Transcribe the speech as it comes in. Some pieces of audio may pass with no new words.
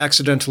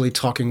accidentally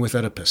talking with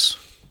Oedipus.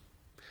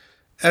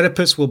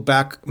 Oedipus will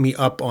back me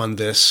up on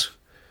this.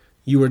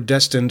 You are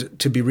destined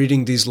to be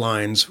reading these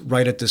lines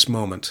right at this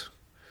moment.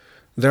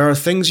 There are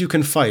things you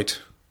can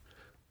fight,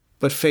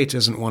 but fate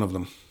isn't one of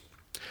them.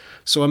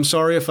 So I'm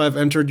sorry if I've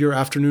entered your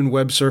afternoon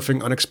web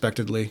surfing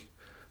unexpectedly,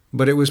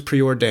 but it was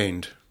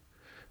preordained.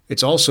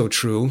 It's also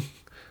true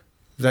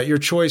that your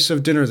choice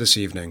of dinner this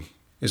evening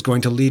is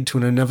going to lead to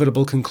an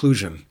inevitable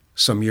conclusion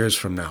some years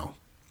from now.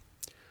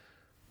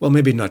 Well,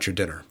 maybe not your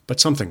dinner, but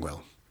something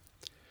will.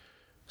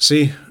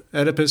 See,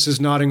 Oedipus is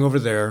nodding over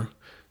there,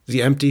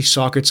 the empty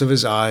sockets of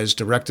his eyes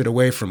directed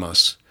away from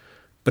us,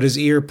 but his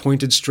ear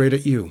pointed straight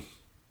at you.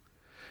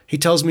 He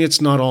tells me it's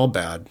not all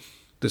bad,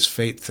 this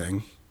fate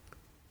thing.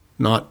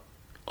 Not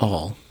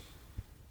all.